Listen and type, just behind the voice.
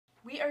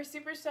We are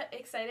super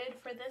excited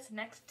for this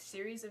next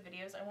series of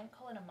videos. I won't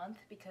call it a month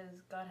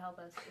because, God help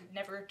us, it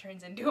never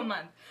turns into a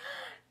month.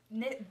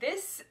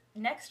 This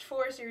next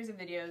 4 series of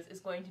videos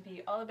is going to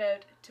be all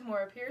about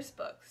Tamora Pierce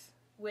books,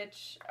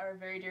 which are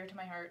very dear to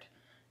my heart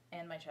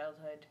and my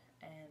childhood,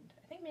 and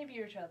I think maybe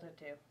your childhood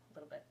too, a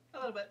little bit. A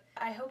little bit.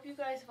 I hope you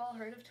guys have all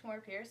heard of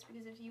Tamora Pierce,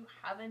 because if you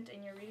haven't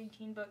and you're reading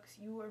teen books,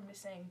 you are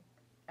missing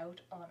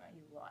out on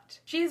a lot.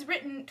 She's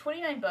written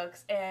 29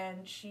 books,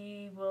 and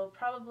she will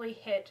probably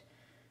hit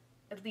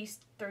at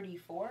least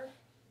 34.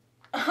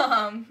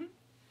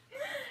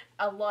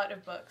 A lot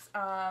of books.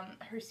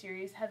 Her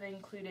series have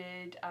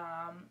included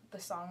The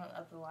Song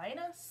of the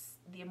Lioness,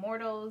 The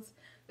Immortals,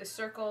 The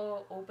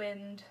Circle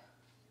Opened,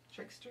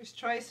 Trickster's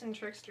Choice and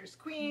Trickster's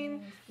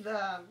Queen,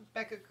 the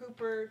Becca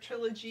Cooper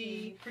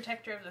trilogy, The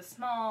Protector of the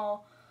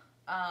Small,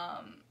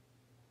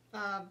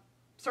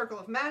 Circle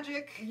of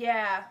Magic.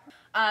 Yeah.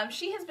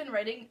 She has been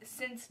writing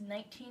since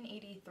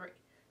 1983.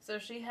 So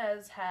she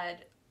has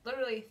had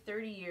literally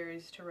 30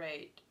 years to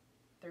write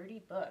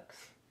 30 books.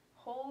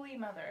 Holy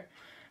mother.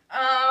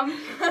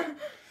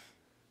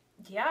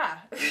 Yeah.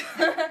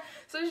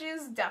 So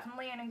she's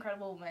definitely an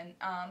incredible woman.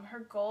 Her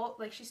goal,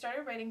 like, she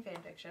started writing fan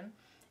fiction,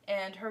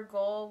 and her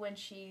goal when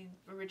she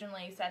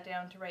originally sat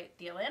down to write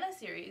the Atlanta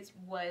series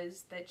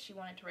was that she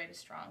wanted to write a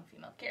strong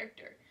female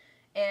character.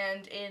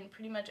 And in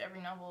pretty much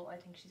every novel I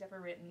think she's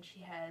ever written, she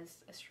has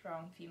a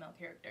strong female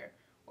character,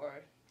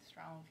 or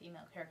strong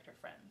female character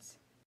friends.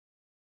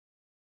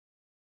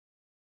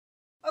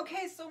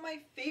 Okay, so my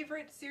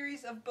favorite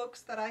series of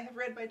books that I have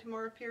read by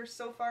Tamora Pierce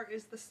so far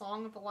is The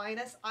Song of the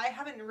Lioness. I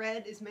haven't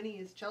read as many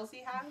as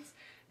Chelsey has,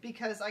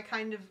 because I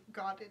kind of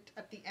got it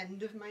at the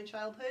end of my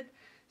childhood.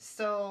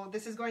 So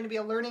this is going to be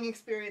a learning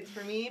experience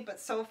for me, but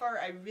so far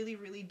I really,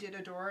 really did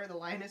adore the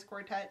Lioness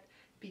Quartet,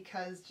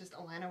 because just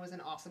Alana was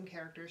an awesome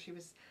character. She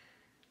was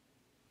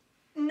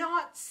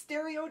not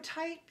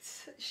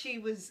stereotyped. She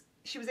was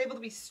able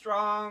to be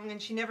strong,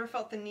 and she never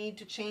felt the need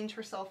to change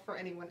herself for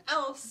anyone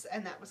else,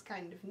 and that was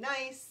kind of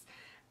nice.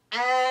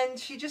 And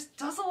she just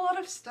does a lot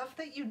of stuff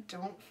that you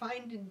don't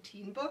find in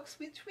teen books,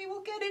 which we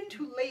will get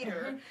into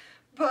later.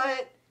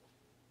 But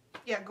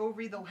yeah, go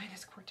read the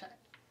Lioness Quartet.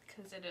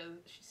 Because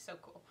she's so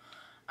cool.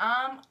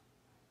 I'm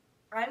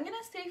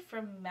gonna say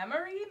from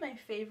memory, my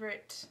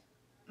favorite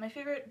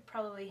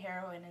probably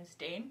heroine is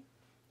Dane,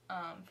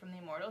 from the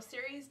Immortals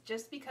series,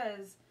 just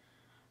because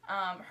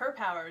her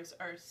powers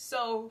are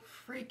so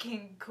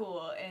freaking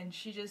cool, and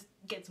she just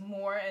gets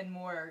more and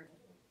more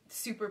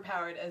super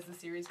powered as the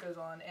series goes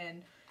on,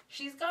 and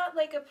she's got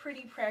like a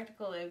pretty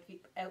practical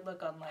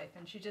outlook on life,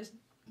 and she just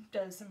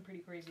does some pretty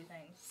crazy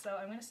things. So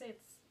I'm gonna say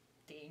it's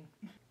Dane.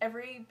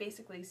 Every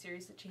basically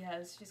series that she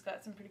has, she's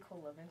got some pretty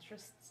cool love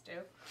interests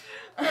too.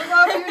 I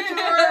love you,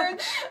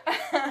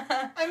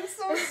 George! I'm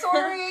so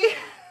sorry!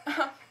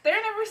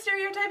 They're never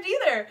stereotyped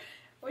either,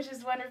 which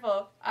is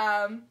wonderful.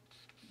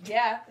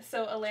 Yeah,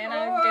 so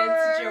Alana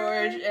gets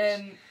George,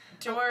 and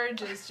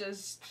George is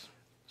just...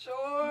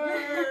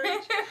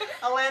 George!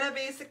 Alana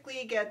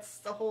basically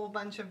gets a whole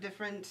bunch of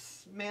different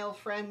male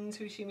friends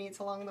who she meets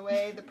along the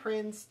way. The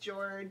prince,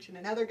 George, and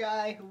another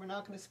guy who we're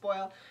not going to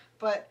spoil.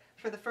 But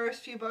for the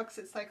first few books,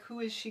 it's like, who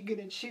is she going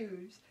to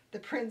choose? The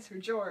prince or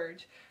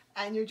George?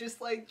 And you're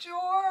just like,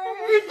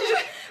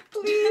 George,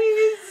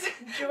 please.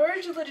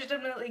 George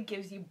legitimately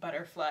gives you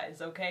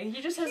butterflies, okay?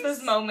 He just has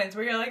those moments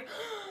where you're like,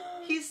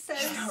 he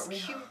says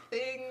cute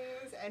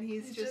things, and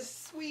he's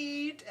just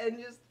sweet, and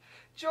just,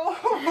 George.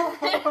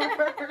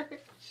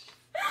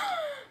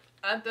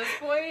 At this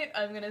point,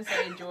 I'm gonna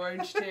say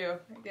George too.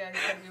 Yeah,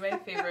 he's gonna be my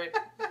favorite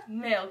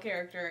male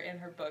character in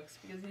her books,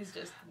 because he's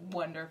just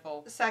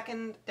wonderful.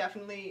 Second,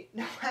 definitely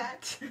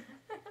Noat,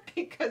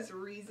 because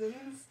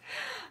reasons.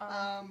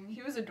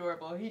 He was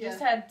adorable. He just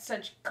had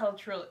such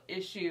cultural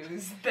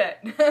issues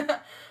that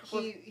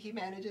he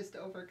manages to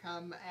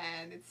overcome,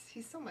 and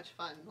he's so much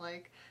fun.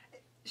 Like,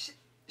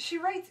 she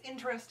writes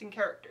interesting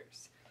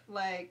characters.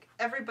 Like,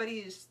 everybody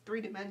is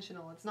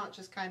three-dimensional. It's not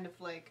just kind of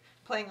like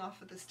playing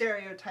off of the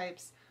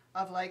stereotypes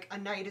of like a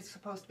knight is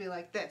supposed to be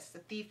like this, a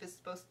thief is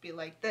supposed to be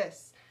like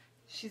this.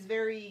 She's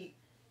very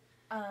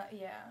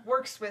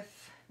works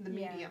with the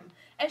medium,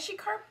 and she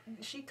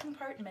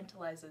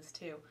compartmentalizes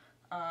too.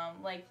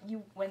 Like,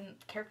 when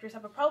characters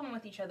have a problem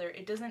with each other,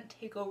 it doesn't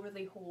take over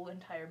the whole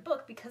entire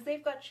book, because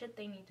they've got shit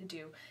they need to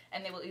do,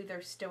 and they will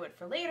either stow it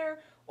for later,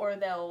 or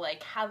they'll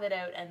like have it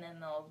out and then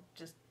they'll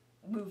just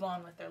move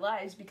on with their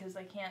lives, because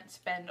they can't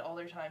spend all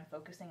their time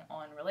focusing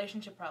on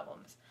relationship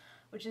problems,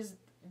 which is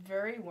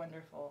very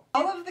wonderful.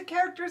 All of the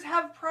characters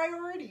have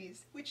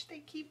priorities, which they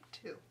keep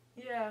to.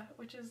 Yeah,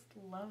 which is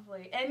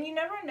lovely. And you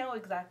never know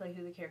exactly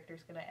who the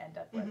character's gonna end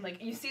up with.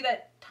 Like, you see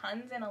that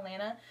tons in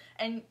Atlanta,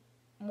 and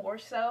more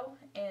so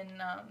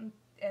in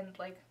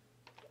like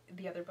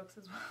the other books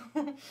as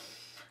well.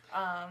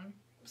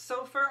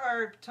 So for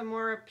our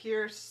Tamora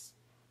Pierce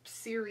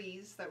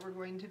series that we're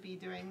going to be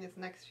doing these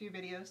next few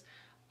videos,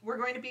 we're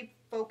going to be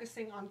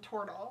focusing on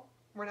Tortall.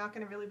 We're not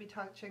going to really be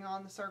touching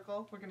on the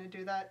Circle. We're going to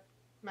do that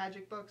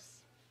magic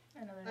books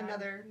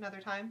another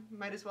time.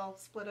 Might as well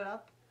split it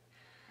up.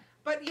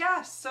 But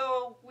yeah,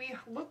 so we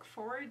look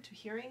forward to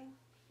hearing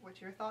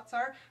what your thoughts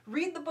are.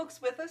 Read the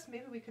books with us.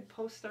 Maybe we could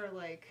post our,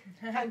 like,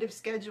 kind of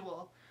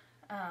schedule.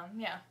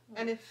 Yeah.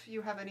 And if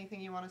you have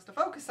anything you want us to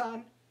focus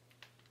on,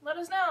 let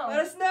us know. let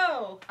us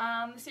know.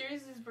 The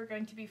series we're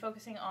going to be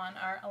focusing on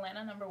are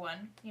Alana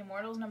 #1, The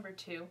Immortals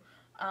 #2,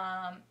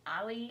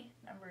 Allie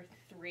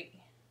 #3,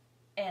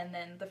 and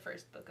then the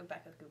first book of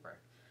Becca Cooper.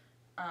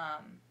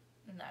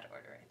 In that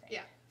order, I think.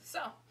 Yeah.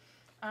 So,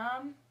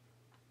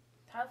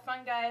 have fun,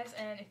 guys,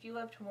 and if you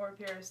love Tamora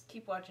Pierce,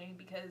 keep watching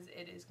because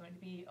it is going to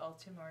be all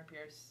Tamora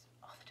Pierce